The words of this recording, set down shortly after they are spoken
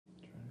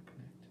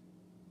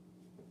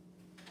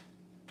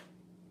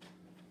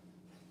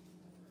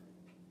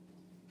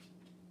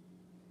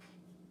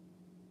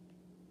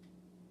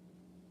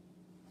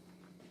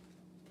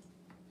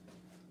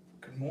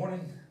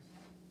morning.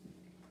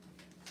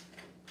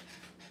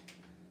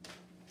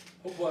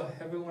 Hope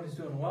everyone is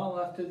doing well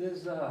after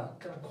this kind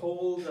of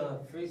cold,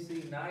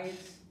 freezing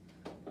nights.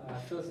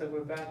 Feels like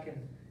we're back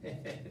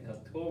in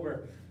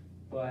October,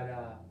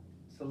 but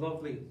it's a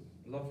lovely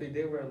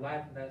day. We're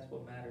alive, and that's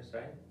what matters,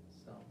 right?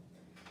 So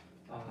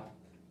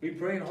we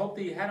pray and hope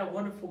that you had a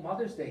wonderful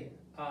Mother's Day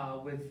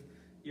with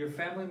your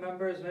family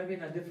members, maybe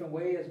in a different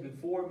way as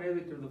before, maybe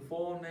through the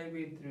phone,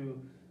 maybe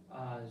through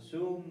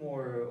Zoom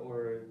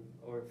or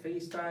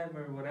FaceTime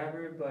or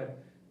whatever,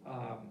 but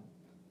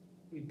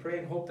we pray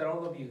and hope that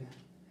all of you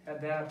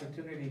had that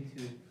opportunity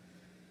to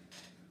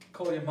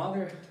call your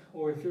mother,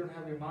 or if you don't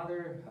have your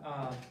mother,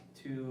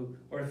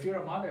 or if you're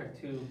a mother,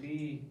 to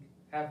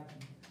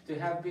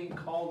have been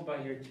called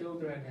by your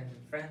children and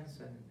friends,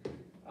 and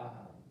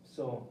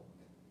so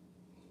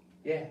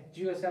yeah.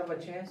 Do you guys have a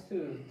chance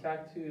to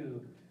talk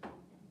to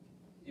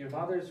your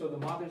mothers or the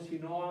mothers you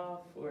know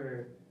of,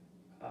 or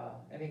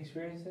any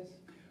experiences?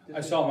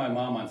 I saw my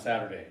mom on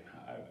Saturday.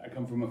 I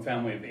come from a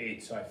family of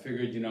 8, so I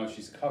figured,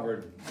 she's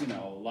covered,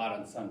 a lot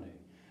on Sunday.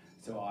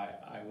 So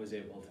I was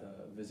able to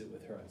visit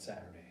with her on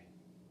Saturday.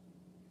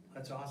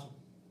 That's awesome.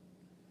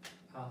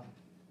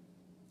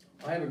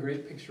 I have a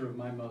great picture of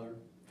my mother,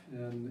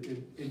 and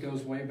it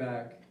goes way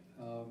back,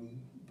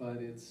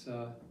 but it's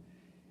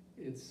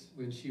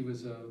when she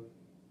was a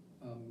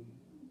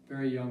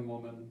very young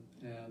woman,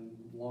 and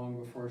long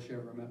before she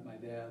ever met my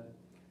dad,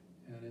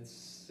 and it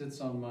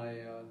sits on my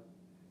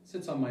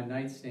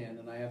nightstand,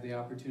 and I have the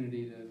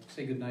opportunity to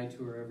say goodnight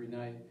to her every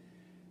night.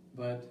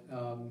 But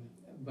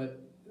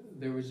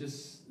there was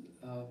just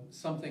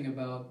something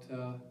about,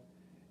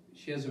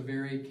 she has a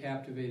very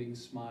captivating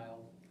smile,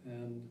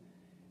 and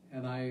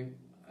I've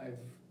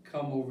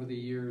come over the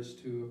years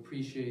to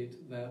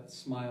appreciate that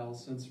smile,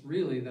 since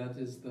really that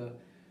is the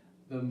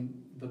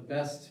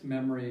best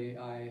memory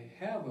I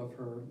have of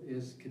her,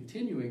 is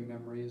continuing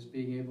memory, is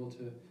being able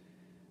to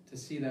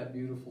see that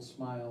beautiful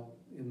smile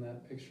in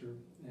that picture,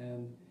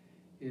 and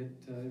it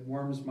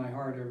warms my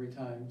heart every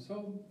time.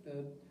 So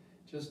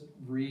just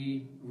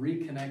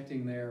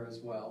reconnecting there as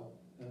well,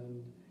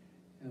 and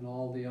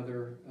all the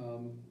other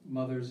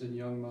mothers and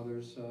young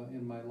mothers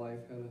in my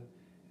life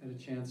had a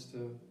chance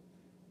to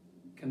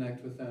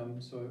connect with them,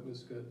 so it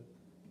was good.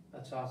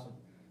 That's awesome.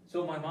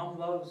 So my mom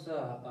loves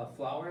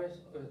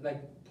flowers,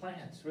 like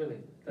plants,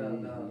 really,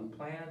 the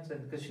plants,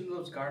 and because she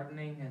loves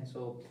gardening, and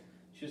so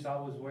she's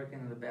always working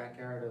in the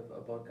backyard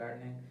about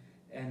gardening.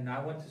 And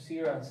I went to see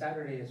her on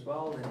Saturday as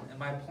well, and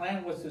my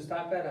plan was to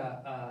stop at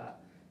a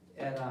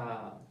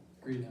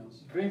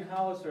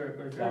greenhouse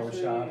or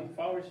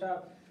flower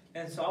shop.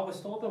 And so I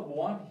was told of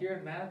one here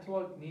in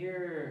Manitowoc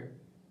near,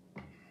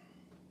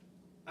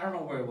 I don't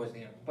know where it was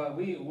near, but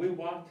we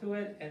walked to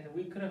it and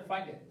we couldn't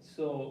find it.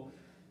 So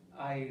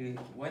I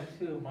went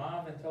to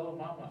Mom and told her,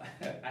 Mama,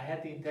 I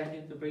had the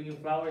intention to bring you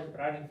flowers, but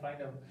I didn't find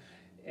them.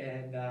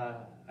 And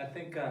I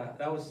think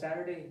that was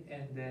Saturday,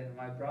 and then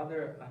my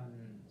brother on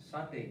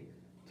Sunday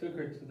took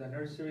her to the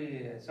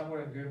nursery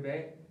somewhere in Green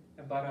Bay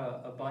and bought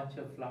a bunch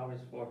of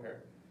flowers for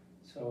her.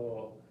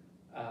 So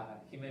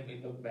he made me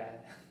look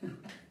bad.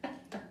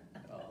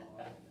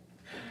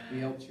 He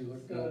helped you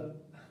look good.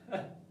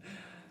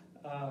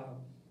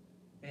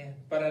 Man,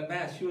 but at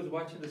Mass, she was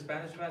watching the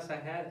Spanish Mass I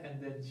had,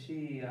 and then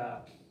she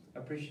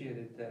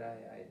appreciated that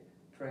I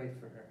prayed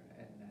for her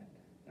and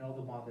all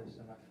the mothers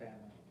in my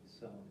family.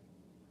 So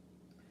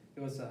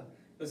it was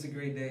a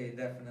great day,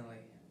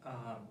 definitely.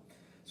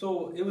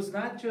 So it was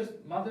not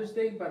just Mother's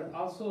Day, but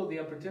also the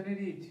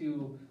opportunity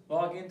to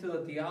log into the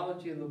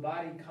Theology of the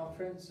Body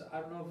conference.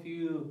 I don't know if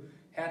you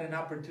had an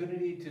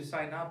opportunity to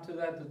sign up to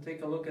that, to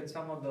take a look at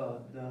some of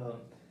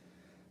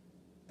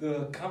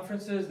the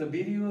conferences, the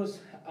videos.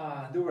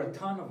 There were a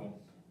ton of them.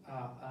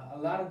 A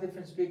lot of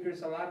different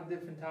speakers, a lot of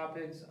different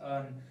topics,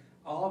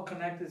 all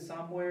connected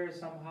somewhere,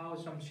 somehow,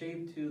 some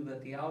shape to the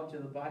Theology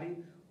of the Body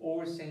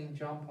or St.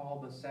 John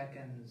Paul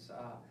II's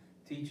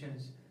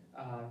teachings.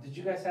 Did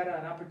you guys have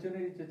an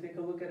opportunity to take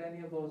a look at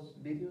any of those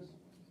videos?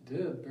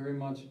 Did, very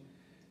much.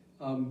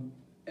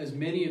 As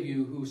many of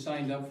you who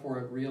signed up for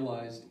it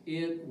realized,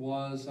 it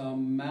was a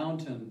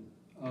mountain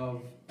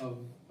of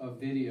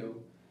video,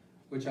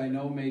 which I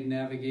know made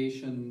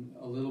navigation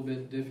a little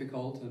bit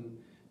difficult and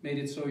made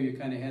it so you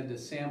kind of had to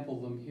sample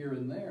them here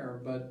and there,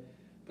 but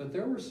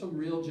there were some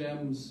real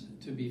gems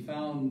to be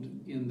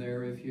found in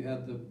there if you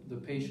had the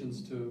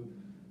patience to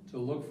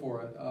look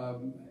for it.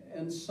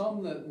 And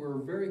some that were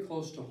very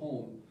close to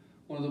home.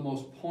 One of the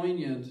most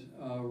poignant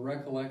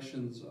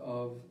recollections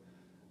of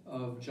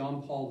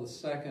John Paul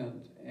II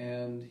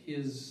and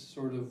his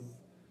sort of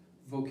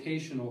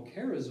vocational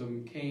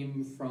charism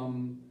came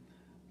from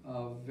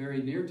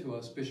very near to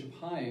us, Bishop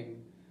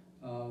Hying,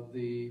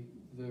 the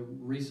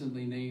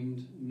recently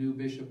named new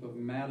Bishop of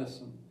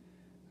Madison,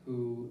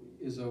 who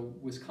is a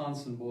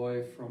Wisconsin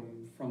boy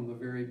from the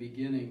very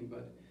beginning,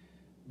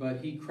 but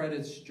he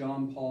credits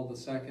John Paul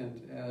II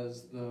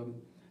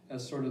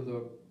as sort of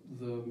the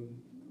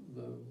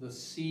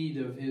seed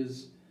of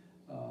his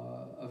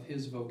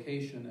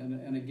vocation,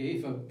 and it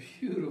gave a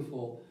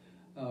beautiful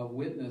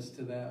witness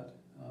to that.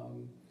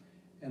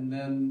 And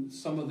then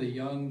some of the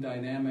young,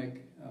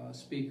 dynamic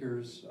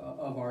speakers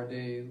of our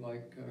day,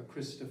 like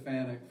Chris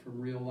Stefanik from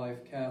Real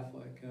Life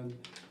Catholic,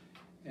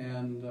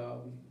 and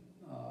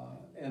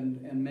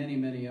many,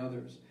 many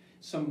others.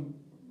 Some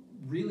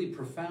really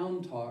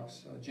profound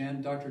talks.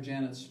 Dr.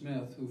 Janet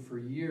Smith, who for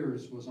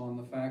years was on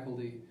the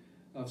faculty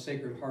of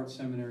Sacred Heart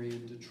Seminary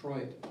in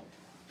Detroit,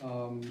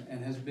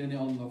 and has been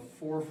on the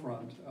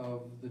forefront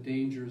of the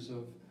dangers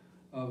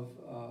of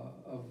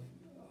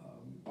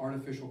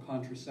artificial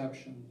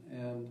contraception,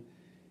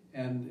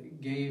 and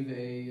gave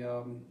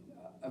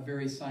a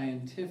very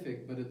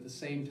scientific, but at the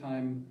same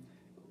time,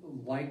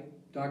 like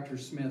Dr.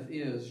 Smith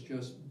is,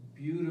 just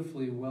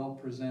beautifully well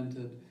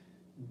presented,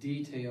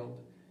 detailed,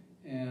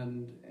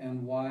 and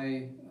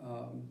why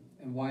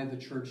the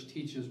church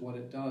teaches what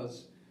it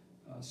does,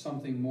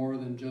 something more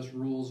than just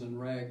rules and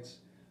regs,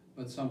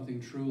 but something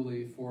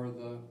truly for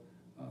the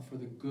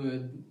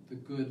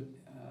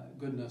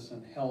goodness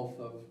and health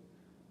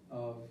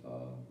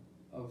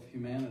of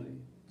humanity.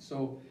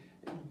 So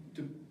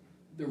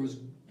there was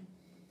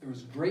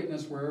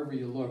greatness wherever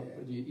you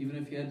looked, even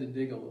if you had to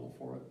dig a little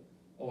for it.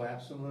 Oh,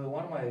 absolutely.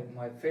 One of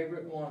my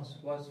favorite ones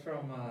was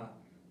from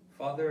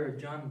Father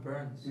John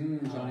Burns.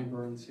 Johnny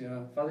Burns,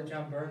 yeah. Father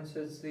John Burns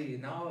is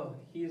now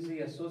he's the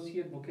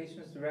Associate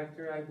Vocations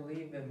Director, I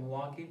believe, in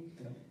Milwaukee.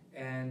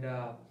 Yeah. And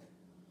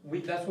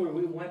that's where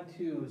we went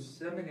to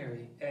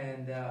seminary.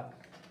 And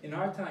in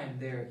our time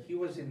there, he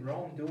was in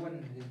Rome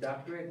doing his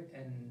doctorate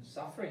and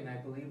suffering, I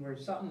believe, or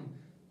something.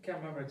 Can't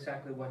remember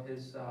exactly what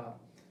his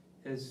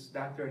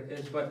doctorate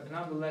is, but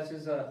nonetheless,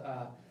 is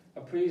a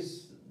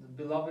priest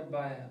beloved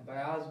by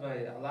us,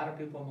 by a lot of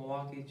people in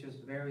Milwaukee,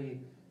 just very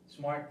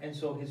smart. And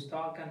so his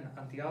talk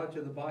on theology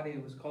of the body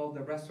was called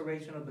The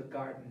Restoration of the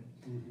Garden.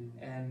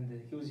 Mm-hmm.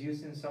 And he was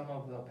using some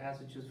of the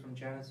passages from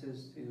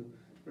Genesis to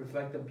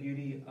reflect the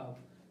beauty of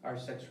our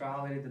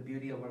sexuality, the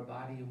beauty of our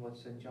body, and what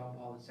St. John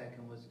Paul II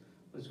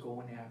was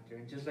going after.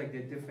 And just like the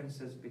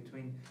differences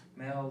between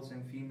males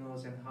and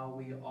females, and how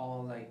we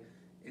all, like,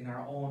 in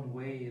our own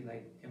way,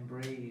 like,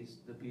 embrace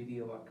the beauty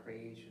of our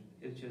creation.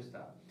 It's just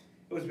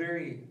it was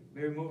very,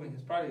 very moving.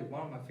 It's probably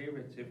one of my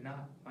favorites, if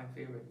not my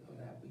favorite, of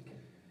that weekend.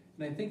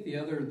 And I think the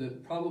other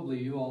that probably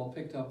you all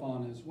picked up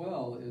on as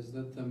well is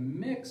that the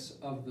mix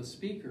of the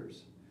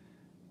speakers,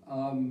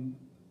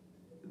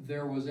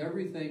 there was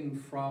everything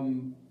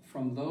from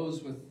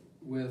those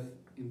with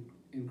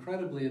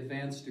incredibly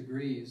advanced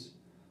degrees,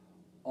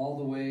 all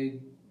the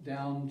way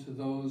down to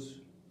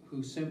those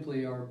who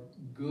simply are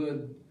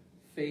good,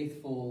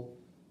 faithful,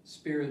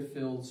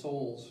 spirit-filled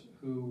souls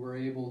who were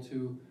able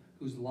to,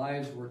 whose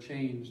lives were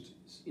changed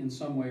in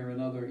some way or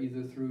another,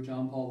 either through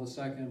John Paul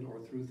II or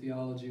through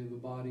theology of the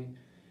body.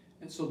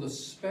 And so the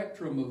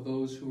spectrum of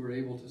those who were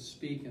able to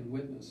speak and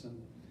witness,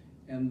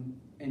 and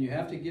you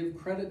have to give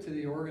credit to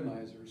the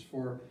organizers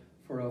for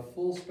a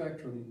full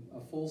spectrum,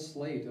 a full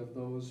slate of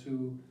those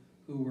who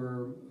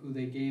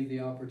they gave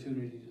the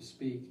opportunity to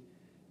speak.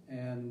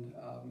 And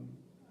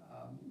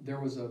there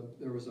was a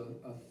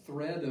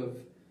thread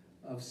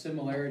of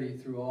similarity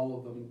through all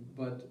of them,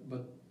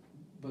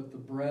 but the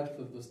breadth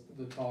of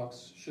the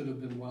talks should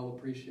have been well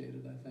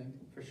appreciated, I think.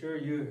 For sure,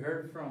 you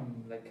heard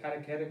from like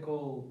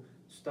catechetical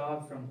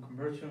stuff, from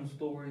conversion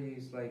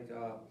stories, like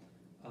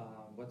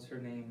what's her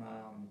name?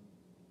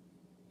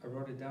 I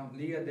wrote it down.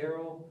 Leah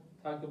Darrow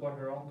talked about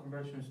her own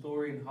conversion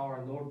story and how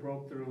our Lord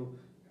broke through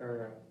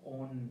her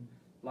own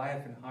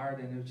life and heart,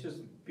 and it was just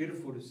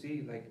beautiful to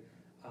see. Like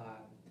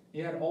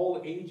you had all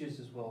ages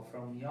as well,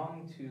 from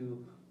young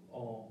to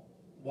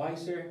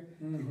wiser.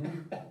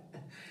 Mm-hmm.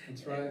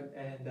 That's right.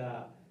 And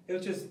it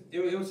was just,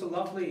 it was a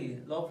lovely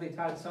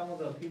talk. Some of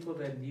the people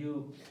that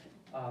you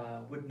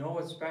would know,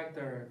 expect,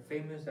 are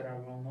famous, that are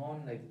well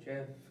known, like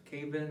Jeff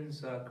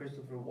Cavins,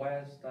 Christopher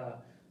West,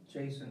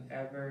 Jason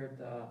Everett,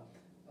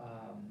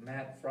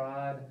 Matt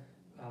Fraud,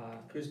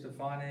 Chris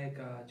Stefanik,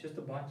 just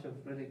a bunch of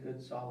really good,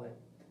 solid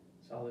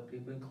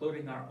people,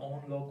 including our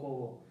own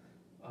local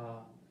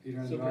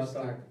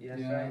superstar. Yes,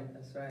 yeah, right.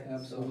 That's right.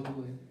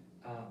 Absolutely.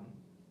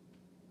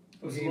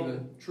 So, he gave a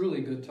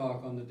truly good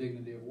talk on the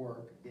dignity of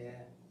work.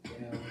 Yeah.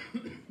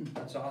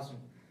 That's awesome.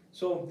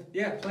 So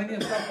yeah, plenty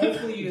of stuff.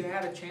 Hopefully you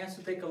had a chance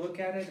to take a look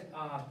at it.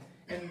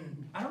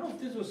 And I don't know if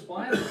this was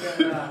planned,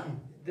 but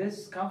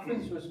this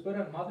conference was put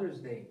on Mother's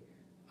Day.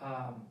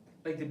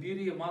 Like the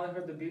beauty of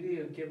motherhood, the beauty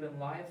of giving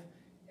life,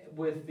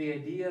 with the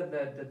idea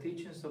that the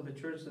teachings of the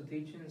church, the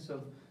teachings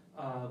of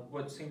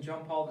what St.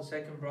 John Paul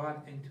II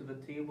brought into the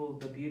table,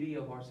 the beauty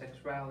of our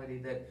sexuality,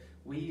 that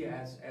we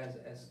as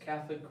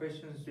Catholic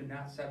Christians do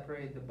not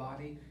separate the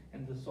body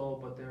and the soul,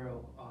 but they're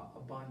a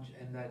bunch,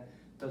 and that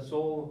the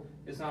soul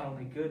is not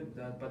only good,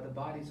 but the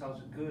body is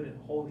also good and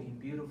holy and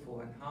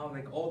beautiful, and how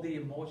like all the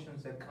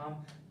emotions that come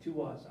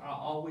to us are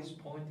always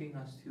pointing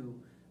us to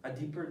a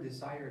deeper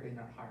desire in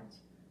our hearts,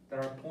 that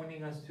are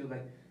pointing us to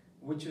like,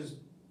 which is,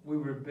 we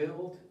were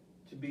built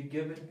to be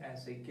given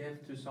as a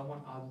gift to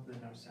someone other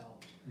than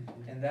ourselves.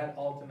 Mm-hmm. And that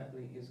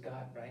ultimately is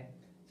God, right?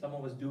 Some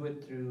of us do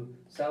it through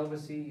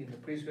celibacy, in the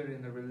priesthood,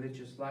 in the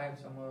religious life.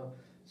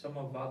 some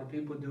of other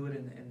people do it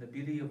in the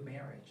beauty of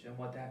marriage and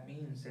what that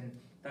means, and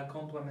that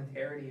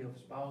complementarity of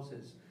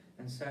spouses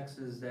and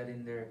sexes that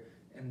in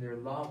their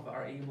love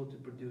are able to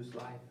produce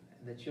life,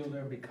 and the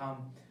children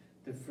become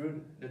the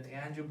fruit, the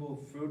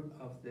tangible fruit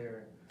of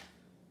their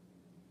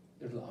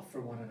love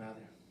for one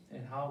another,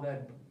 and how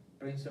that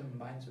brings them and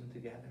binds them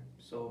together.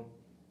 So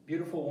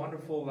beautiful,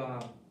 wonderful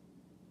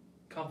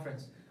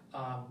conference.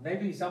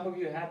 Maybe some of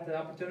you had the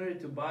opportunity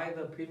to buy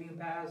the premium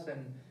pass,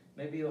 and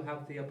maybe you'll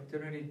have the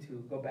opportunity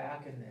to go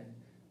back and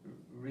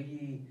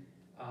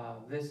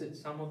revisit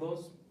some of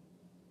those.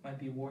 Might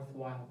be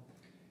worthwhile.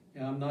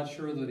 Yeah, I'm not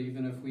sure that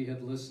even if we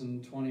had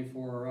listened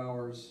 24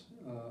 hours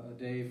a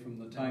day from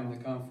the time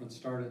the conference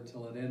started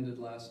till it ended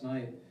last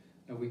night,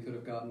 that we could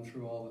have gotten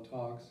through all the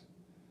talks.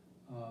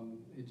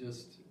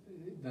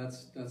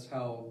 That's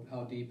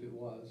how deep it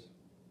was.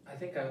 I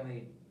think I've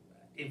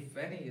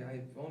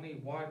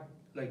only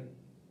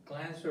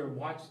glanced or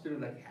watched through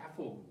like half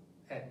of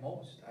at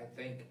most, I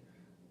think,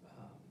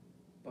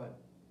 but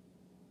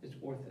it's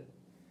worth it.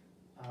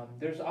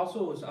 There's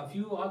also a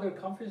few other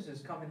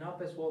conferences coming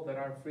up as well that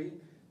are free.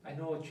 I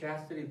know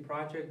Chastity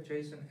Project,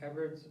 Jason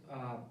Everett,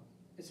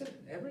 is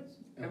it Everett?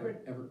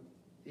 Everett.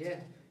 Yeah,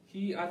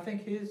 I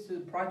think his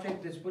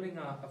project is putting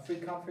a free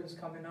conference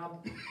coming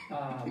up.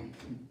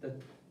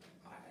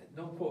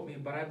 Don't quote me,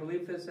 but I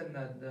believe it's in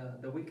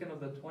the weekend of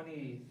the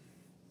 22nd,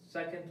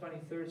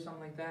 23rd,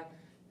 something like that.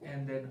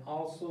 And then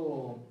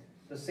also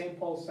the St.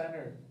 Paul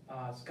Center,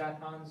 Scott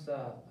Hahn's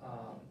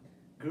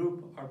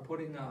group are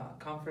putting a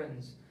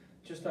conference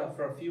just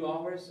for a few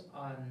hours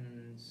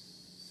on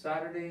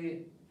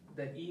Saturday,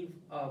 the eve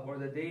of, or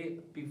the day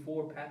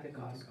before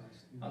Pentecost,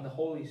 on the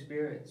Holy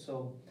Spirit.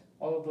 So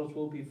all of those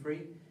will be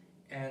free,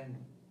 and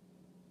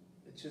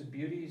it's just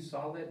beauty,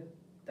 solid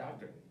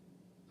doctrine.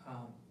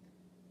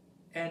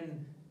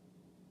 And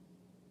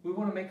we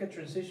want to make a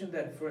transition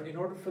that in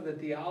order for the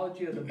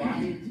theology of the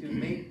body to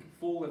make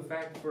full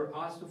effect, for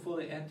us to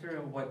fully enter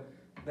in what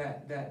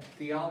that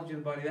theology of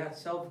the body, that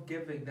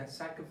self-giving, that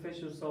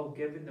sacrificial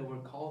self-giving that we're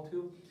called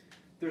to,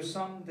 there's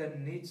some that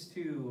needs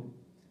to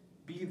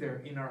be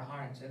there in our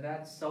hearts, and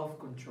that's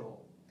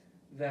self-control.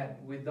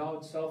 That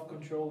without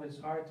self-control, it's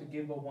hard to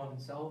give of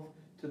oneself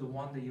to the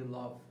one that you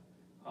love,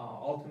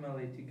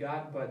 ultimately to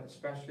God, but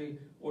especially,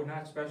 or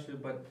not especially,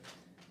 but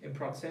in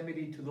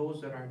proximity to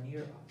those that are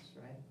near us,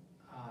 right?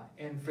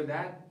 And for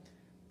that,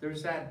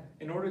 there's that,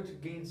 in order to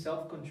gain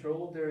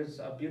self-control, there's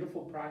a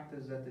beautiful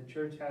practice that the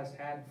church has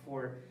had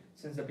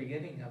since the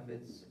beginning of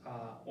its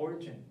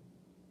origin,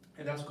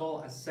 and that's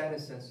called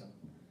asceticism.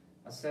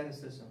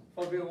 Asceticism.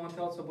 Fabio, want to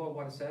tell us about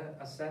what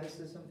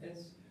asceticism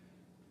is?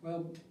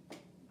 Well,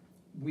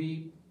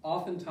 we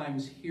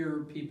oftentimes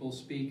hear people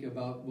speak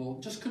about, well,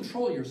 just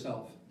control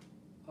yourself.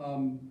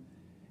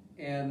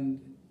 And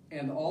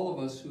all of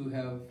us who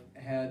have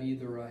had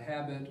either a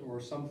habit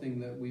or something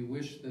that we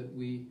wish that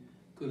we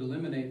could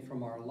eliminate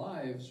from our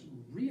lives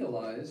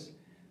realize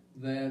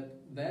that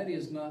that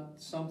is not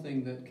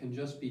something that can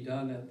just be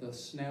done at the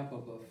snap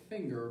of a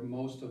finger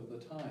most of the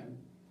time,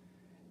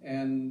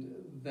 and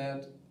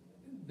that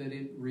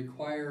it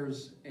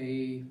requires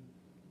an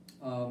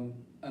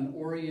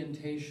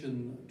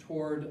orientation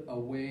toward a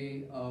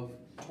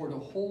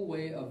whole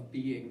way of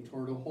being,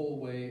 toward a whole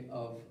way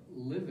of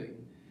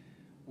living,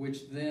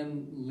 which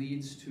then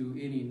leads to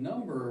any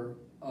number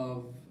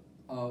of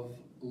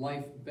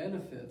life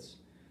benefits.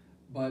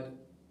 But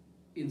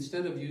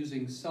instead of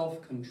using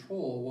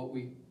self-control, what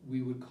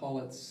we would call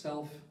it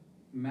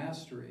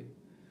self-mastery,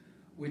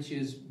 which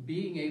is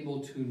being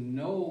able to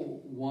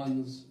know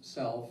one's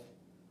self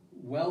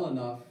well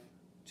enough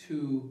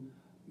to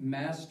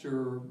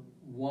master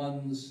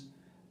one's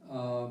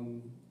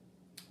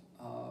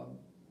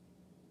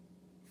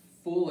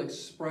full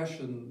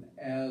expression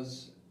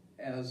as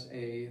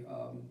a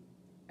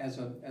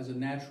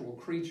natural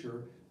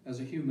creature, as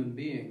a human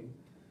being,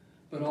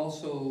 but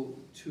also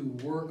to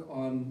work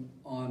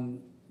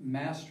on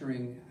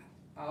mastering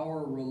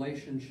our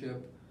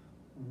relationship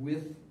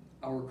with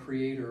our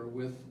Creator,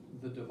 with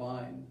the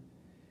divine.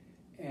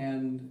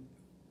 And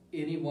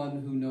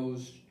anyone who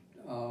knows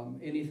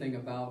anything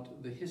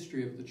about the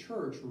history of the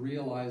church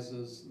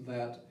realizes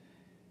that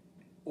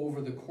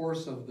over the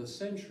course of the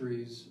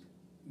centuries,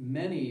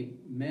 many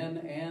men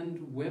and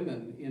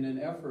women, in an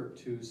effort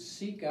to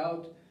seek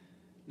out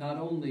not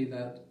only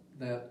that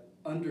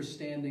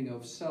understanding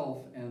of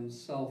self and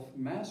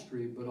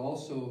self-mastery, but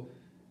also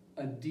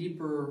a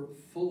deeper,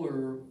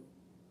 fuller,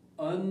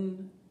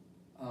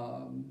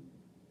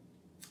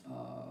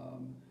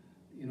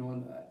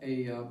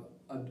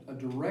 a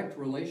direct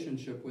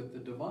relationship with the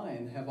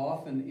divine, have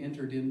often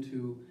entered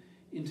into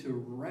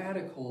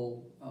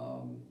radical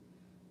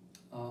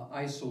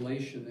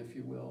isolation, if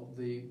you will.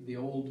 The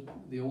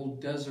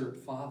old desert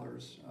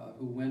fathers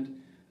who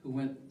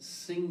went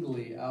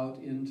singly out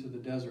into the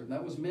desert.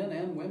 That was men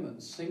and women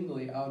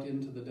singly out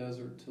into the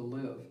desert to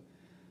live,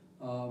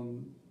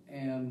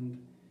 and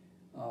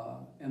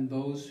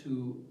those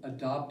who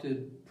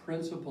adopted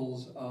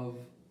principles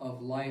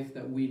of life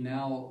that we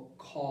now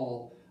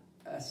call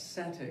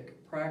ascetic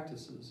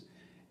practices.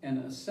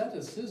 And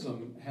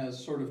asceticism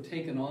has sort of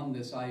taken on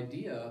this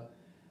idea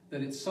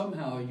that it's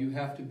somehow you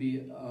have to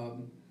be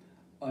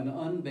an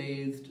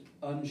unbathed,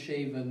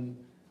 unshaven,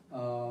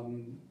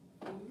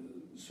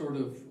 sort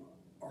of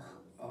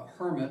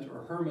hermit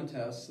or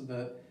hermitess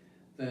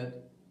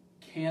that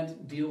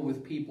can't deal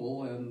with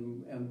people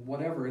and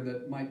whatever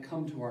that might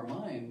come to our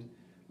mind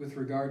with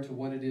regard to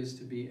what it is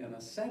to be an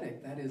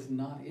ascetic. That is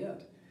not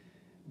it.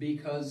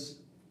 Because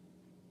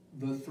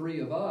the three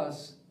of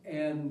us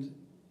and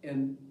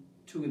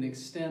to an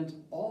extent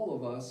all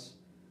of us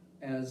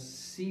as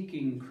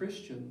seeking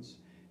Christians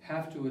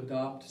have to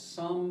adopt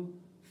some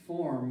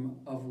form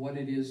of what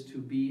it is to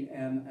be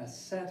an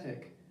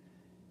ascetic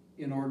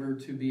in order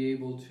to be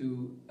able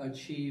to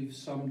achieve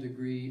some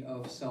degree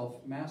of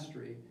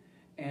self-mastery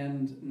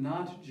and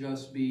not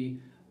just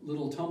be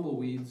little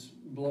tumbleweeds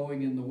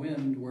blowing in the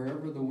wind.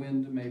 Wherever the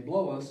wind may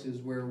blow us is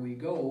where we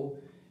go,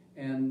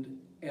 and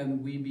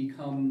we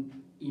become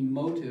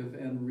emotive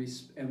and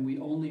we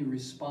only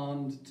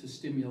respond to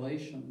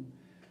stimulation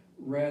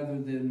rather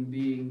than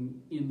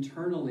being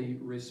internally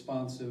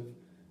responsive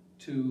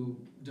to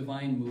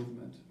divine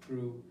movement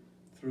through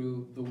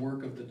the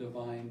work of the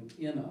divine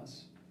in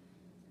us.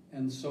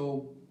 And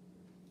so,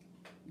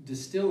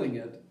 distilling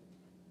it,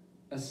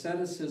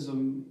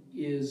 asceticism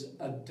is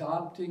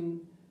adopting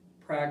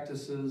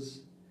practices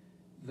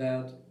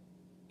that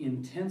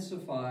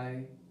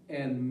intensify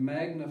and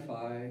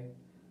magnify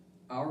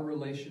our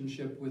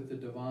relationship with the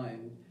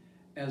divine,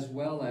 as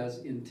well as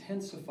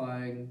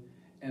intensifying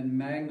and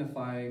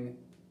magnifying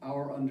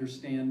our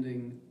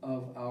understanding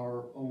of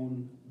our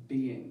own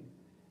being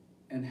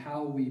and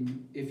how we,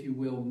 if you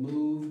will,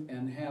 move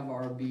and have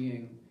our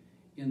being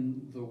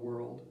in the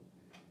world.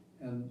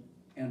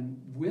 And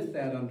with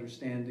that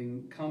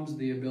understanding comes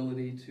the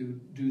ability to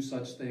do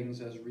such things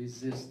as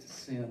resist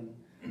sin,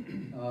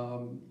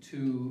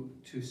 to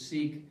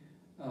seek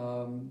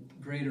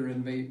greater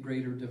and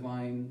greater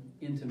divine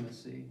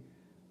intimacy,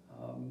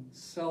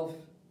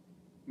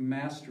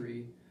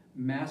 self-mastery,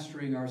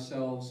 mastering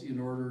ourselves in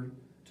order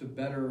to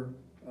better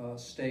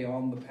stay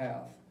on the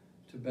path,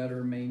 to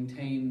better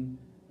maintain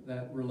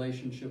that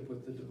relationship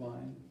with the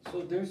divine.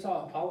 So there's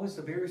always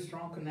a very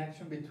strong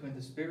connection between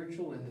the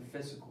spiritual and the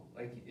physical.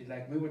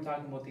 Like we were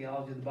talking about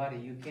theology of the body,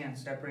 you can't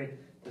separate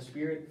the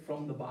spirit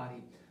from the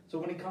body. So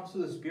when it comes to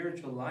the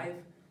spiritual life,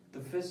 the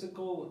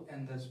physical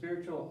and the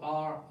spiritual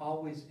are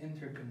always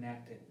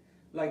interconnected.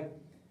 Like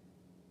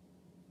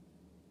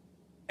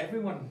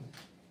everyone,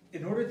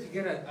 in order to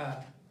get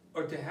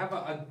or to have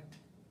a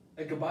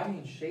body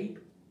in shape,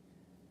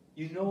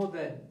 you know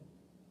that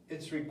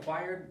it's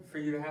required for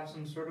you to have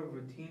some sort of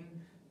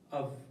routine,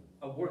 of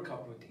a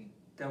workout routine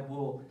that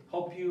will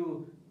help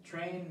you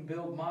train,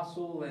 build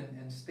muscle,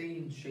 and stay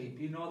in shape.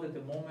 You know that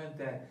the moment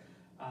that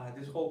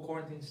this whole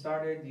quarantine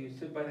started, you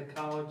sit by the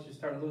couch, you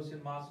start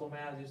losing muscle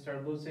mass, you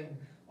start losing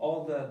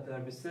all the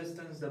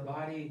resistance, the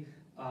body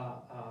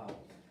that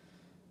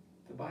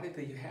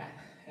you had,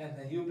 and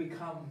then you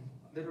become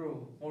a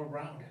little more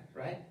rounded,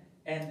 right?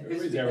 And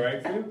is that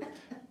right for you?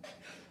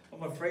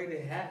 I'm afraid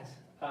it has.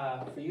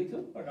 For you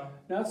too, or no?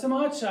 Not so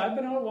much. I've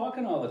been out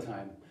walking all the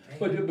time.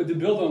 But to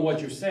build on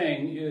what you're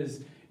saying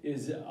is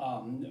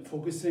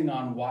focusing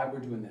on why we're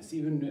doing this.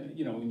 Even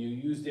when you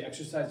use the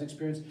exercise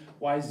experience,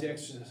 why is the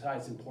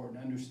exercise important?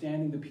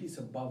 Understanding the piece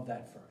above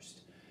that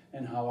first,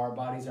 and how our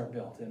bodies are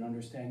built, and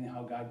understanding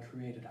how God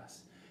created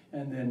us.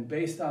 And then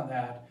based on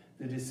that,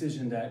 the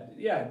decision that,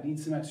 it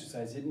needs some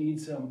exercise, it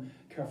needs some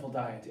careful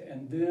diet.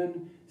 And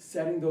then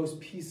setting those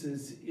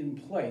pieces in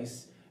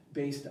place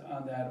based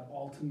on that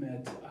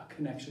ultimate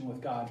connection with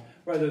God,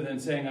 rather than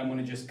saying I'm going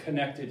to just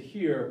connect it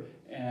here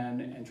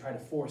and try to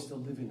force the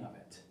living of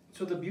it.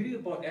 So the beauty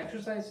about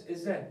exercise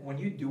is that when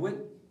you do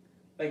it,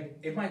 like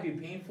it might be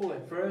painful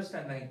at first,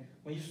 and like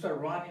when you start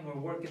running or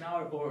working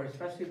out, or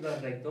especially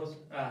those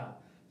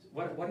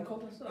what do you call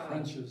those?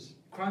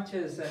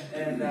 Crunches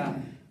and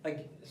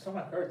like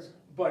stomach hurts.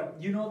 But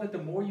you know that the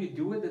more you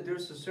do it, that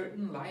there's a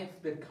certain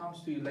life that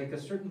comes to you, like a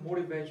certain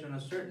motivation, a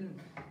certain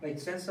like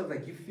sense of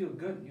like you feel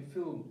good, you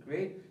feel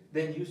great.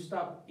 Then you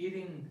stop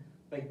eating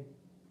like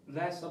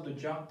less of the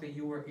junk that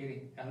you were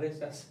eating. At least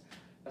that's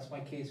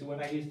my case.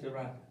 When I used to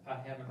run, I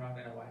haven't run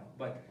in a while,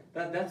 but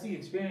that's the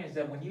experience.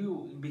 That when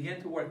you begin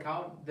to work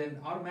out, then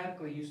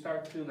automatically you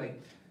start to like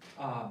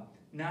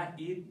not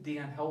eat the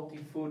unhealthy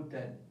food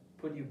that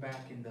put you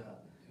back in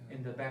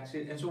the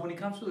backseat. And so when it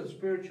comes to the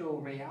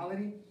spiritual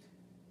reality,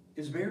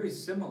 is very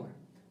similar.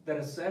 That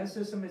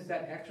asceticism is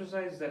that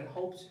exercise that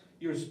helps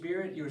your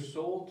spirit, your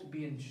soul to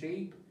be in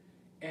shape,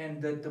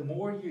 and that the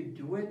more you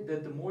do it,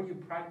 that the more you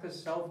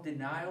practice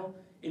self-denial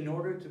in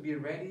order to be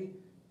ready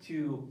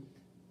to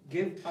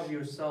give of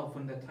yourself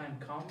when the time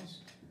comes,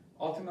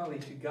 ultimately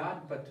to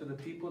God, but to the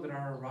people that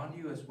are around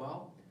you as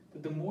well.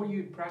 That the more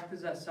you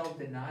practice that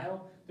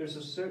self-denial, there's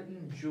a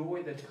certain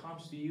joy that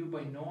comes to you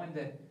by knowing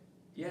that,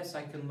 yes,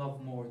 I can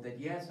love more, that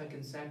yes, I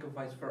can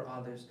sacrifice for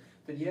others,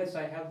 that yes,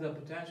 I have the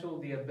potential,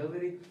 the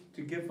ability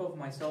to give of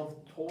myself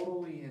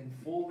totally and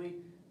fully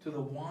to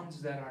the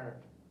ones that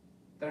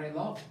that I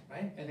love,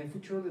 right? And if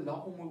we truly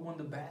love them, we want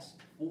the best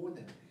for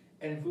them.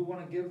 And if we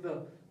want to give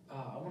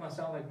I want to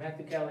sound like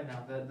Matthew Kelly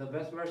now, the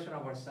best version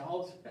of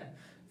ourselves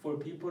for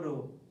people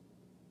to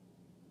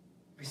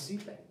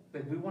receive that.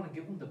 Like we want to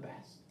give them the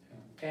best.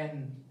 Yeah.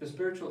 And the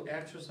spiritual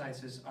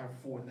exercises are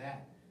for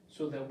that,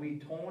 so that we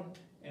tone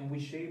and we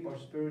shape our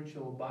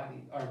spiritual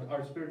body,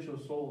 our spiritual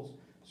souls,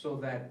 so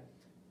that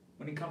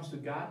when it comes to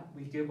God,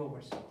 we give of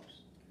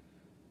ourselves.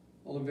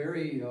 Well, a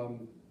very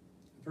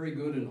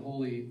good and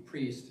holy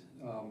priest,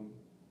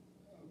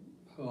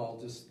 who I'll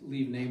just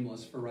leave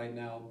nameless for right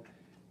now,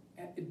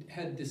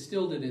 had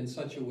distilled it in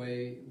such a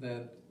way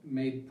that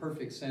made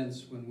perfect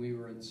sense when we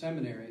were in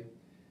seminary.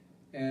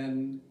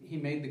 And he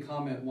made the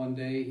comment one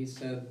day, he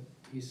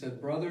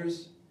said,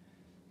 brothers,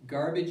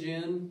 garbage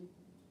in,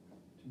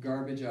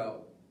 garbage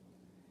out.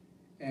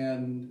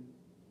 And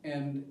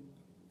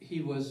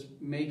he was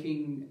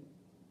making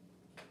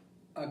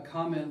a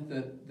comment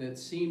that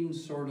seemed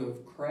sort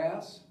of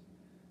crass,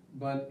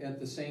 but at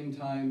the same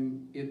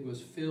time it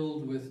was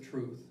filled with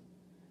truth.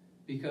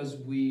 Because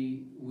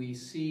we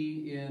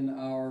see in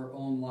our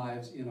own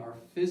lives, in our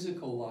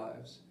physical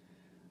lives,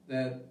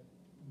 that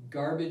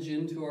garbage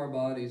into our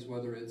bodies,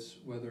 whether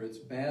it's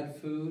bad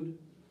food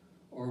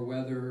or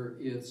whether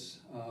it's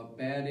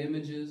bad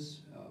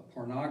images,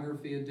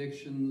 pornography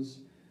addictions,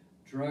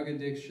 drug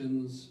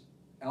addictions,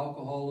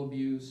 alcohol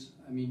abuse,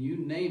 I mean, you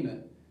name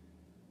it,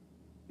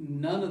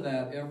 none of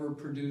that ever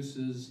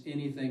produces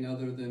anything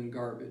other than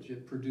garbage.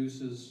 It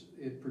produces,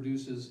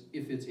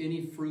 if it's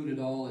any fruit at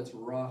all, it's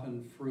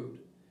rotten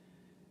fruit.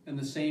 And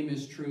the same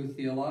is true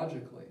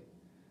theologically,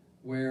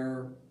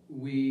 where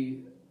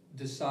we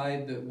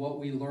decide that what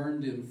we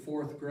learned in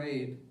 4th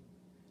grade,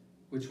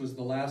 which was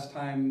the last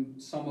time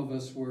some of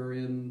us were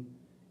in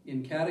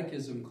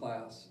catechism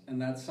class, and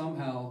that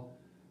somehow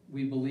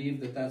we believe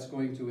that that's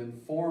going to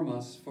inform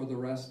us for the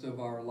rest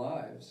of our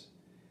lives,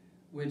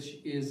 which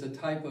is a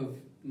type of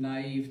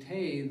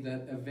naivete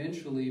that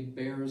eventually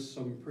bears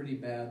some pretty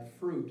bad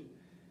fruit,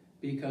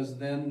 because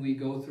then we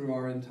go through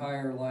our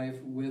entire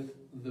life with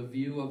the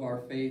view of our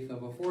faith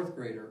of a 4th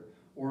grader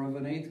or of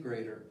an 8th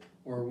grader,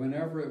 or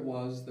whenever it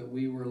was that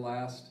we were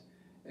last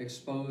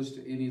exposed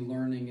to any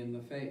learning in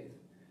the faith.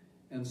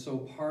 And so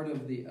part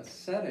of the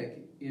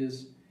ascetic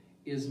is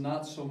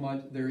not so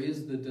much, there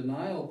is the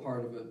denial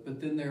part of it, but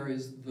then there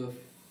is the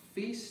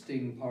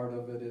feasting part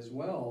of it as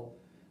well,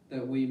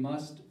 that we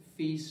must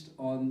feast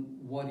on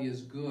what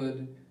is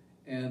good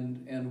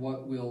and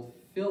what will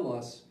fill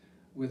us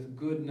with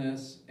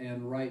goodness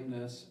and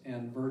rightness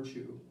and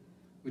virtue,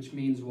 which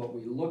means what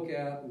we look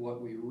at, what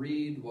we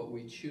read, what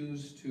we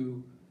choose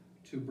to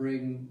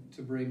bring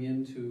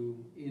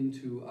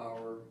into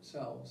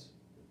ourselves.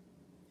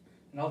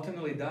 And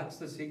ultimately, that's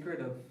the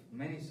secret of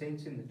many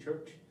saints in the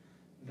church,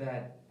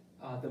 that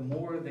the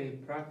more they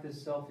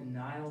practice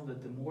self-denial,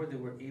 that the more they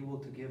were able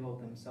to give of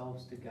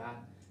themselves to God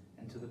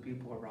and to the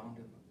people around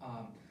them.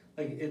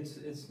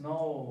 It's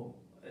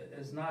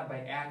not by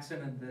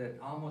accident that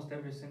almost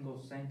every single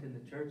saint in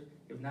the church,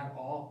 if not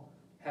all,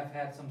 have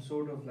had some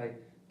sort of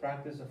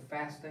practice of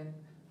fasting,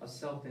 of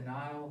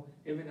self-denial,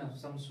 even of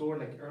some sort,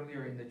 like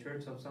earlier in the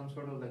church, of some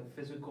sort of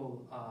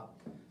physical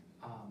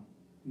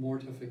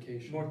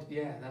mortification.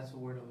 Yeah, that's the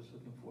word I was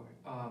looking for.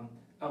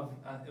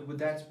 With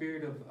that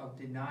spirit of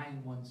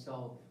denying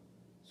oneself,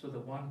 so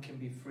that one can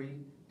be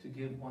free to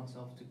give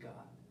oneself to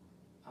God.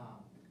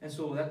 And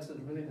so that's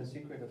really the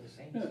secret of the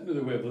saints.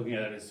 Another way of looking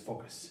at it is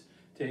focus.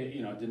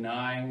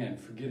 Denying and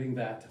forgetting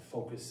that, to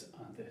focus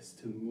on this,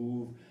 to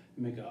move,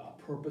 make a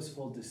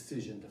purposeful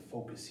decision to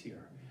focus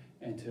here,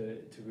 and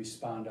to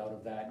respond out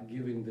of that,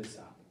 giving this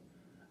up.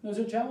 Those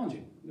are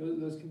challenging.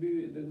 Those can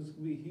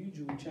be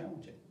hugely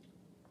challenging.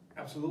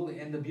 Absolutely,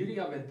 and the beauty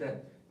of it,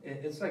 that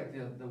it's like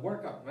the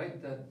workout, right?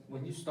 That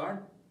when you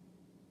start,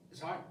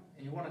 it's hard,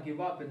 and you want to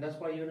give up, and that's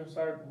why you don't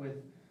start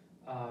with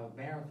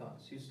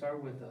marathons. You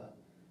start with a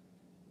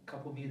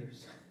couple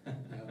meters. Yeah.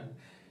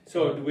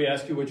 So, do we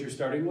ask you what you're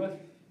starting with?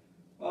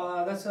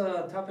 That's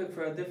a topic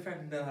for a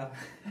different.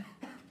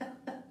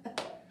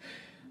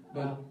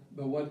 But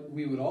what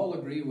we would all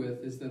agree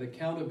with is that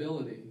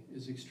accountability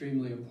is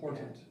extremely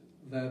important.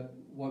 Yeah. That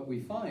what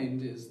we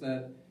find is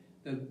that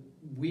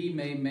we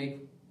may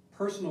make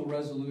personal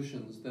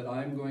resolutions that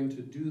I'm going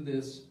to do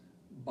this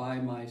by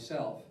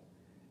myself.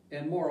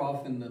 And more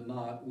often than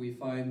not, we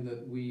find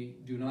that we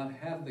do not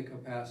have the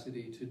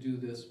capacity to do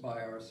this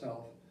by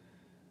ourselves.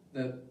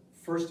 That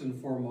first and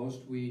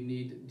foremost, we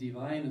need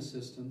divine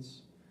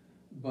assistance,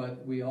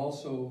 but we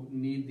also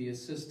need the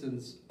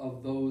assistance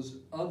of those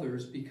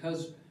others,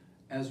 because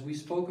as we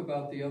spoke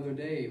about the other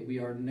day, we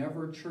are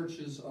never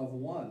churches of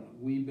one.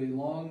 We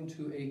belong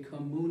to a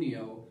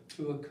communio,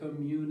 to a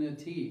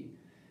community.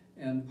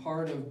 And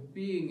part of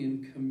being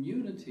in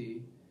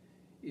community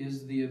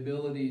is the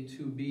ability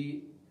to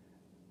be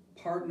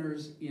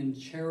partners in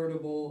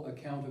charitable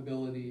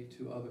accountability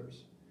to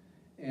others.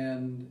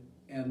 And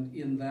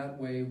in that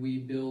way, we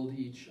build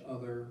each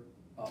other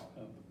up.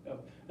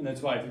 And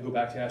that's why, if you go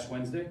back to Ash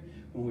Wednesday,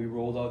 when we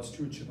rolled out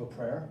stewardship of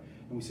prayer,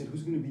 and we said,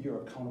 who's going to be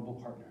your accountable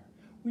partner?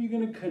 Who are you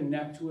going to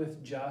connect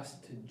with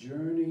just to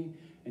journey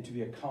and to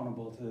be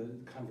accountable to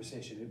the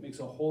conversation? It makes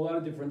a whole lot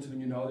of difference when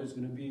you know there's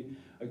going to be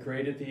a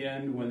grade at the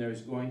end, when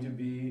there's going to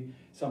be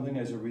something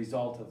as a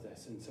result of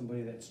this, and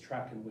somebody that's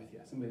tracking with you,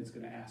 somebody that's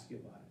going to ask you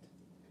about it.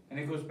 And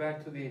it goes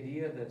back to the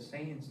idea that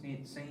saints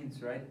need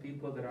saints, right?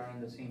 People that are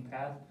on the same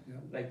path, Yeah.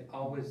 like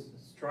always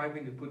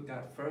striving to put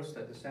God first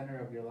at the center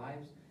of your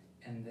lives,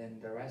 and then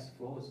the rest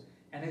flows.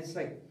 And it's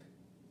like,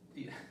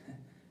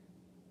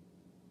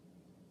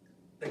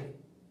 like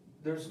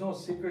there's no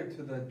secret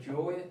to the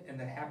joy and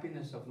the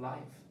happiness of life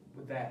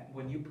with that.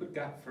 When you put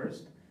God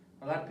first,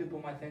 a lot of people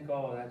might think,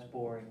 oh, that's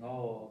boring,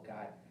 oh,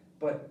 God.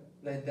 But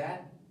like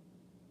that,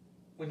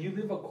 when you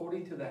live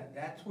according to that,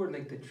 that's where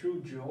like the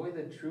true joy,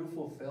 the true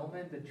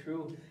fulfillment, the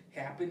true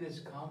happiness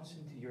comes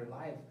into your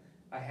life.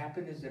 A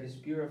happiness that is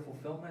pure, a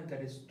fulfillment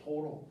that is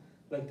total,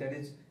 like that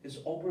is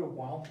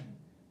overwhelming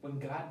when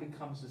God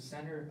becomes the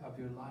center of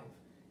your life.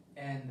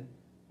 And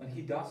when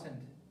He doesn't,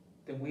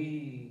 then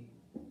we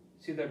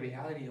see the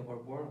reality of our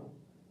world,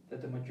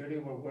 that the majority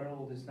of our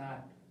world is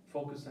not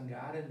focused on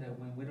God, and that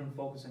when we don't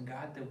focus on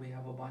God, then we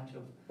have a bunch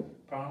of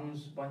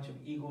problems, a bunch of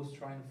egos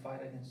trying to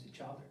fight against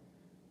each other.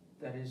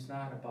 That is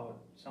not about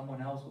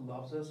someone else who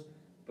loves us,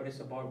 but it's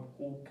about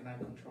who can I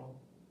control.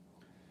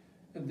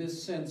 And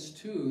this sense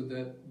too,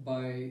 that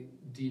by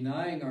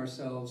denying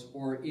ourselves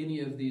or any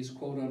of these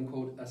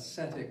quote-unquote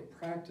ascetic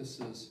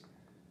practices,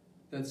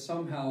 that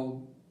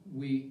somehow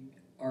we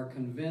are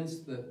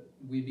convinced that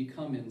we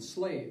become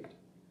enslaved,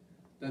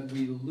 that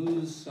we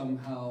lose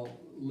somehow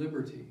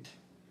liberty,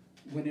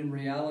 when in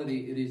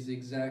reality it is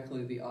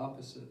exactly the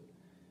opposite.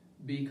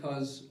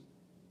 Because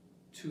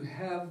to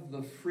have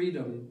the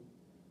freedom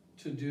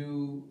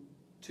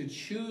to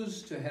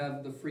choose to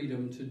have the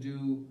freedom to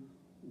do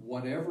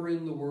whatever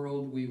in the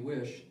world we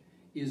wish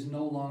is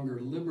no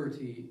longer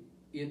liberty,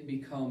 it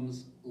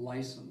becomes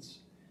license.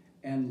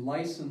 And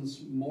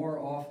license, more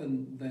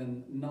often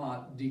than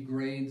not,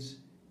 degrades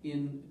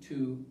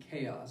into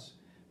chaos,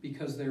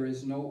 because there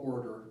is no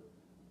order,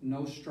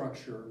 no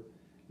structure,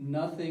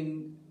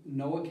 nothing,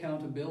 no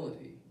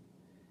accountability.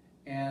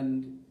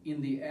 And in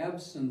the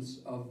absence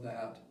of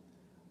that,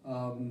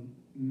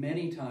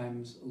 many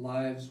times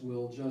lives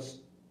will just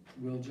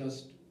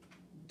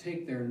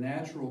take their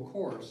natural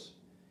course,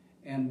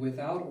 and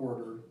without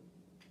order,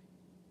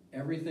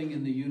 everything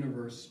in the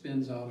universe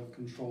spins out of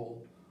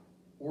control.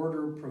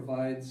 Order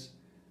provides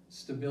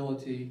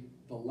stability.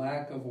 The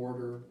lack of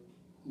order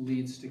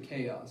leads to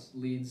chaos,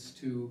 leads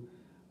to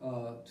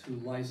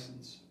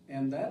license,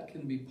 and that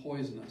can be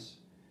poisonous,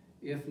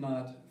 if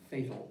not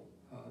fatal,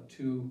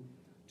 to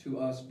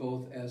us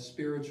both as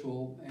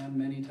spiritual and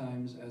many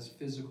times as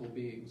physical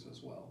beings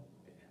as well.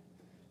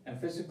 And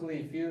physically,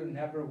 if you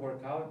never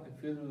work out,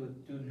 if you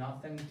do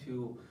nothing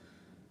to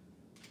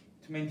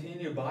maintain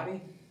your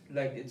body,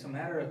 like it's a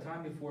matter of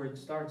time before it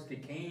starts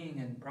decaying,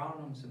 and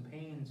problems and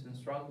pains and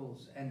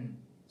struggles. And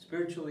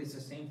spiritually, it's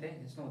the same thing.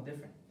 It's no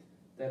different.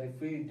 That if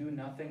we do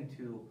nothing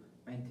to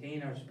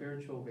maintain our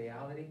spiritual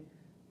reality,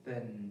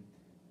 then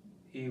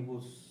it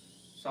will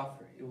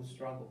suffer, it will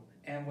struggle.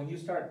 And when you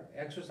start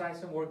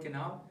exercising, working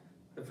out,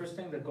 the first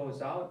thing that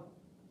goes out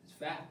is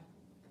fat.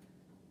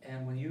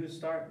 And when you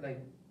start like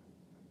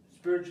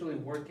spiritually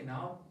working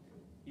out,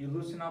 you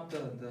loosen up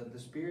the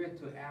spirit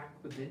to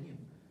act within you.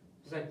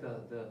 It's like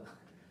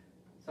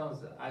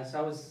as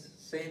I was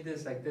saying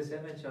this, like this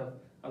image of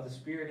the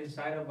spirit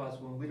inside of us,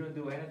 when we don't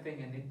do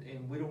anything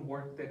and we don't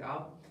work it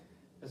out,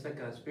 it's like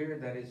a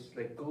spirit that is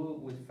like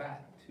glued with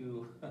fat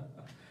to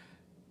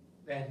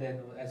and then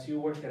as you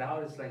work it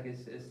out, it's like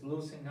it's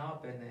loosening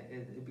up, and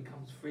it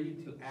becomes free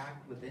to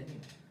act within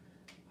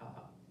you.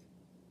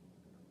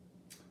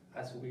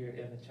 That's a weird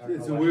image.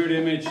 It's a weird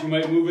image. You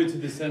might move it to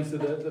the sense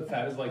of the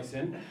fat is like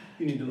sin.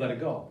 You need to let it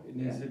go. It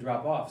needs to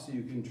drop off so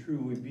you can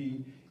truly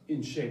be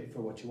in shape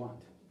for what you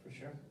want. For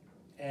sure.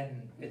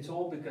 And it's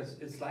all because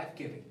it's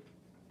life-giving.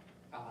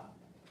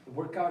 The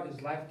workout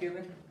is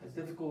life-giving, as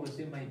difficult as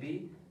it may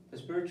be. The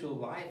spiritual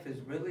life is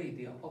really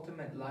the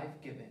ultimate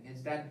life-giving.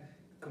 It's that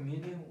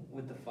communion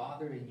with the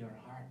Father in your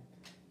heart.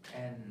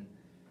 And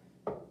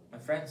my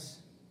friends,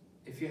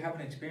 if you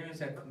haven't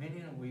experienced that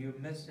communion where you're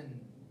missing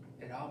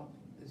it out,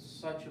 it's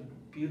such a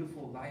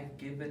beautiful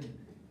life-giving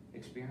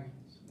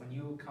experience when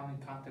you come in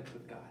contact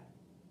with God.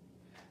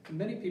 And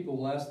many people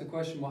will ask the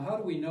question, well, how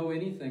do we know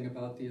anything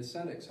about the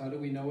ascetics? How do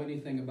we know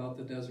anything about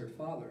the Desert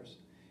Fathers?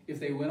 If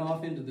they went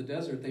off into the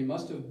desert, they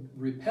must have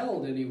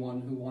repelled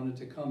anyone who wanted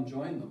to come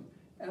join them.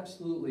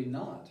 Absolutely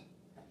not.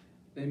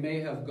 They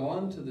may have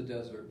gone to the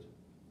desert,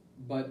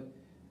 but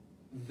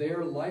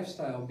their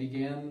lifestyle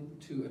began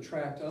to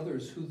attract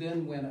others who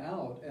then went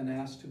out and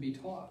asked to be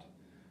taught,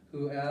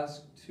 who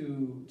asked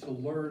to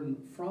learn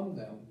from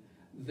them.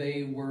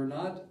 They were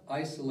not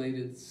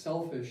isolated,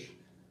 selfish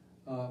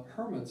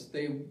hermits.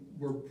 They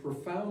were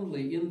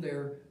profoundly, in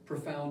their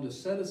profound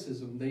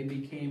asceticism, they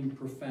became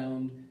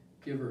profound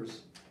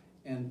givers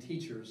and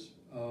teachers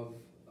of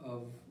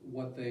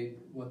what they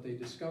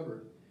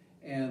discovered.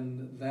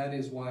 And that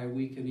is why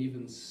we can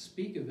even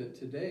speak of it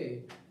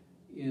today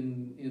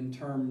in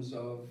terms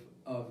of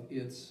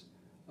its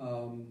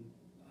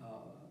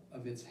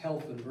of its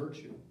health and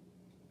virtue.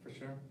 For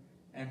sure.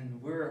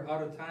 And we're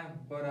out of time,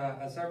 but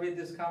as I read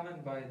this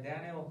comment by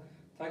Daniel,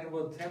 talking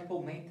about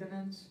temple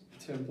maintenance.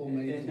 Temple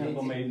maintenance.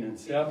 Temple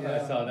maintenance. Yep, Yeah.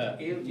 I saw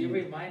that. It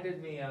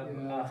reminded me of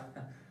Yeah.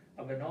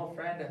 of an old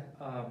friend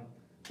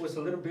who was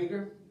a little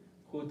bigger,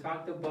 who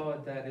talked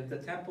about that if the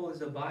temple is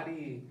the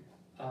body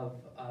of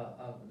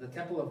the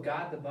temple of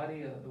God, the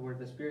body where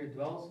the Spirit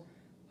dwells,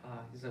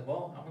 he said,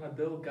 well, I'm going to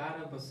build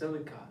God a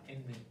basilica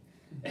in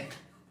me.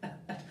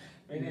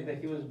 Meaning that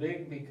he was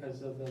big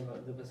because of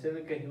the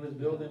basilica he was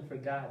building for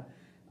God.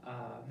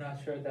 I'm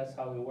not sure if that's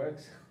how it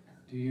works.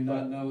 Do you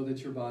not know that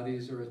your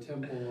bodies are a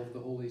temple of the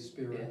Holy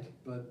Spirit? Yeah.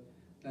 But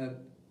that,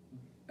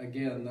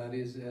 again, that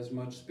is as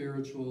much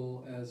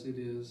spiritual as it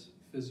is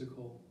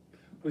physical.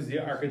 Who's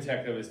the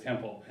architect of his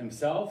temple?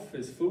 Himself,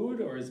 his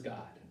food, or his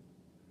God?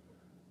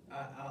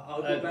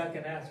 I'll go back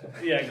and ask him.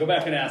 Yeah, go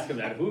back and ask him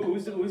that.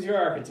 Who's your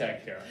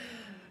architect here?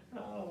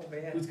 Oh,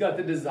 man. Who's got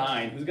the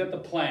design? Who's got the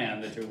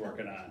plan that you're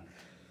working on?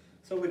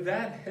 So with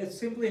that, it's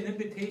simply an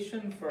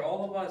invitation for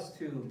all of us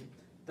to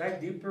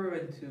dive deeper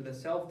into the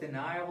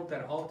self-denial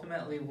that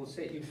ultimately will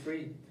set you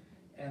free,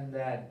 and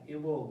that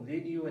it will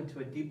lead you into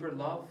a deeper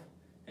love,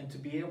 and to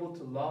be able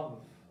to love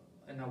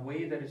in a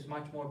way that is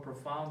much more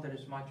profound, that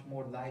is much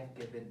more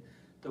life-giving.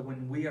 That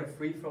when we are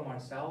free from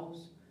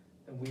ourselves,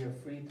 then we are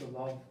free to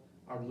love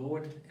our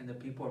Lord and the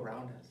people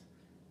around us.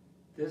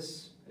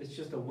 This is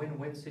just a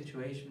win-win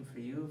situation for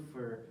you,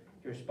 for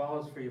your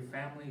spouse, for your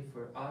family,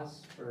 for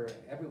us, for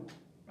everyone,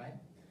 right?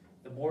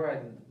 The more I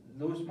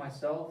lose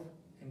myself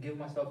and give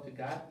myself to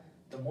God,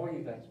 the more you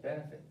guys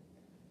benefit.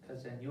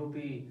 Because then you'll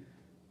be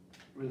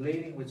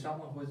relating with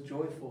someone who is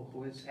joyful,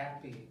 who is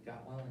happy, God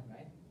willing,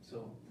 right?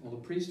 So, well,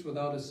 the priest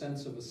without a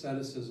sense of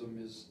asceticism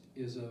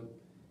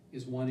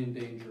is one in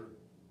danger,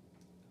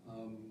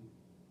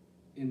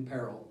 in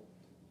peril,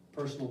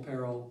 personal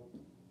peril,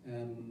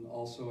 and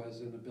also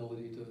as an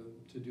ability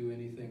to do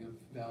anything of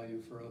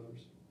value for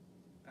others.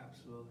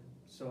 absolutely.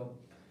 So,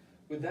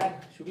 with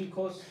that, should we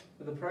close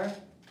with a prayer?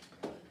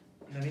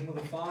 In the name of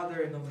the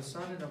Father, and of the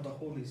Son, and of the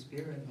Holy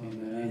Spirit.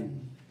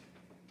 Amen.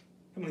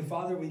 Heavenly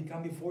Father, we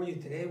come before you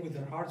today with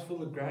our hearts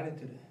full of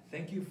gratitude.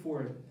 Thank you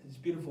for this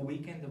beautiful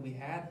weekend that we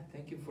had.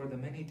 Thank you for the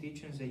many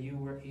teachings that you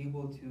were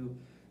able to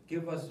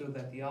give us through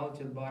the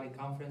Theology of the Body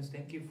conference.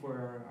 Thank you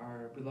for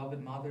our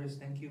beloved mothers.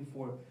 Thank you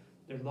for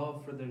their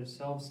love, for their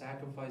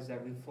self-sacrifice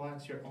that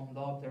reflects your own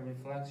love, that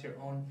reflects your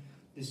own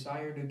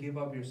desire to give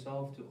up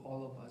yourself to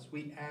all of us.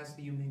 We ask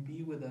that you may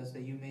be with us,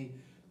 that you may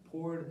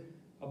pour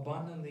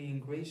abundantly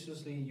and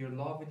graciously your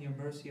love and your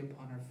mercy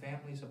upon our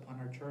families, upon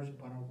our church,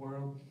 upon our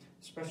world,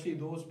 especially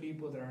those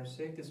people that are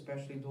sick,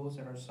 especially those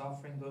that are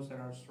suffering, those that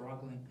are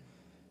struggling.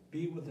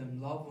 Be with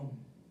them, love them,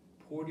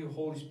 pour your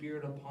Holy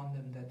Spirit upon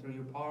them, that through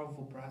your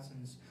powerful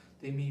presence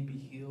they may be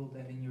healed,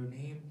 that in your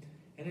name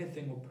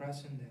anything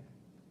oppressing them,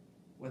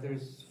 whether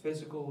it's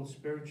physical or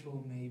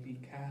spiritual, may be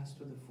cast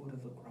to the foot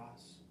of the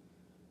cross,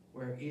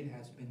 where it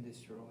has been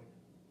destroyed.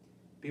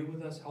 Be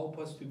with us, help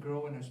us to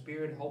grow in our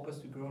spirit, help us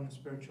to grow in a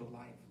spiritual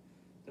life,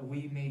 that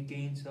we may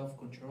gain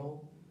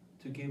self-control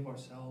to give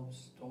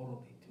ourselves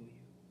totally to you.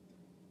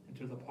 And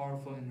through the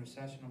powerful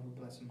intercession of the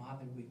Blessed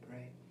Mother, we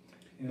pray.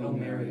 Hail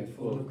Mary,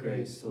 full of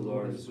grace, the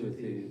Lord is with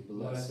thee.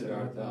 Blessed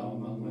art thou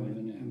among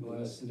women, and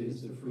blessed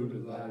is the fruit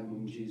of thy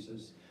womb,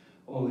 Jesus.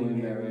 Holy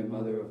Mary,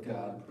 Mother of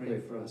God, pray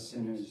for us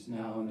sinners,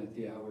 now and at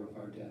the hour of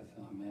our death.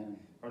 Amen.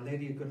 Our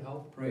Lady of Good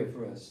Health, Pray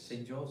for us.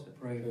 Saint Joseph,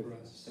 Pray for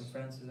us. Saint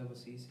Francis of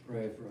Assisi.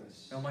 Pray for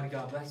us. Almighty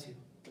God bless you,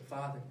 the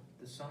Father,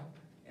 the Son,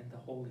 and the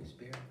Holy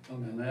Spirit.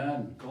 Amen.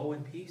 Amen. Go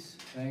in peace.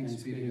 Thanks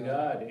Thanks be be to to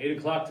God. God. 8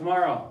 o'clock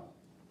tomorrow.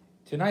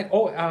 Tonight,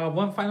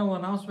 one final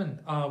announcement.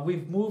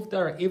 We've moved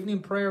our evening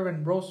prayer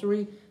and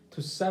rosary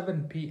to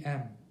 7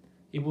 p.m.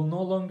 It will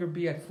no longer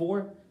be at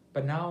 4,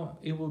 but now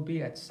it will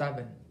be at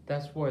 7.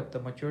 That's what the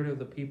majority of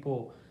the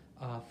people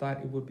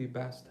thought it would be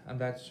best on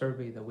that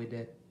survey that we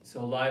did.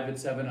 So live at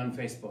 7 on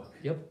Facebook.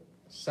 Yep,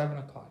 7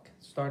 o'clock,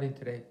 starting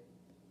today.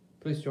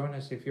 Please join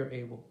us if you're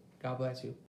able. God bless you.